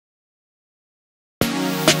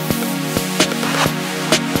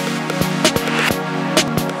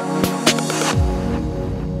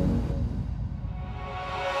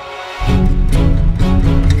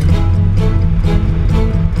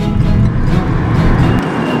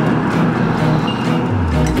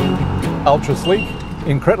Ultra sleek,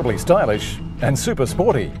 incredibly stylish and super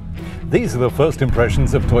sporty. These are the first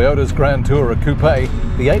impressions of Toyota's Grand Tourer Coupe,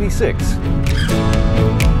 the 86.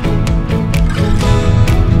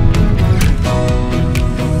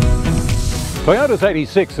 Toyota's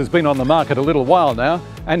 86 has been on the market a little while now,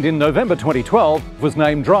 and in November 2012 was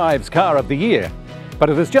named Drive's Car of the Year. But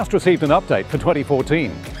it has just received an update for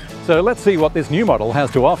 2014. So let's see what this new model has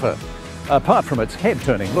to offer, apart from its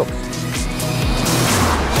head-turning looks.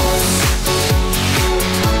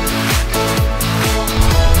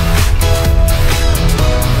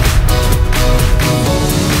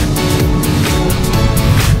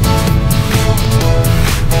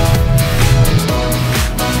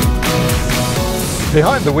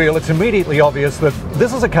 Behind the wheel, it's immediately obvious that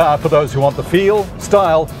this is a car for those who want the feel,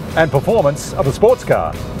 style and performance of a sports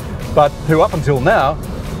car, but who up until now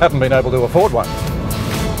haven't been able to afford one.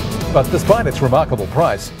 But despite its remarkable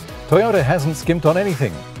price, Toyota hasn't skimped on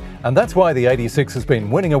anything, and that's why the 86 has been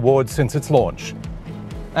winning awards since its launch.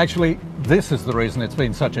 Actually, this is the reason it's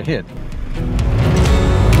been such a hit.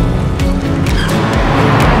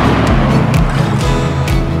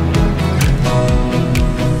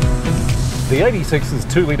 The 86's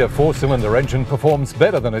 2-litre 4-cylinder engine performs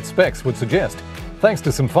better than its specs would suggest, thanks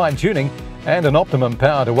to some fine-tuning and an optimum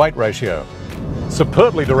power-to-weight ratio.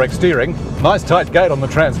 Superbly direct steering, nice tight gate on the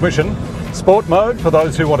transmission, sport mode for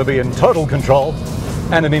those who want to be in total control,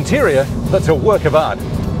 and an interior that's a work of art.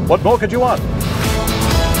 What more could you want?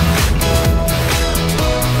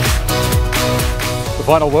 The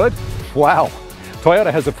final word? Wow!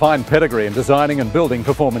 Toyota has a fine pedigree in designing and building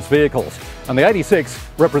performance vehicles, and the 86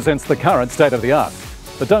 represents the current state of the art.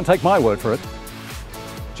 But don't take my word for it.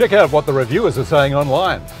 Check out what the reviewers are saying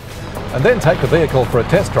online, and then take the vehicle for a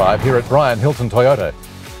test drive here at Brian Hilton Toyota.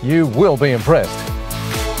 You will be impressed.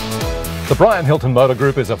 The Brian Hilton Motor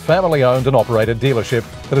Group is a family-owned and operated dealership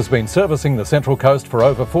that has been servicing the Central Coast for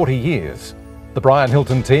over 40 years. The Brian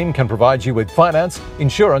Hilton team can provide you with finance,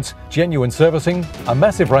 insurance, genuine servicing, a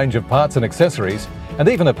massive range of parts and accessories, and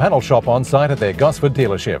even a panel shop on site at their Gosford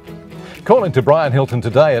dealership. Call into Brian Hilton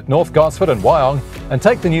today at North Gosford and Wyong and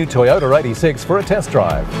take the new Toyota 86 for a test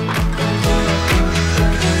drive.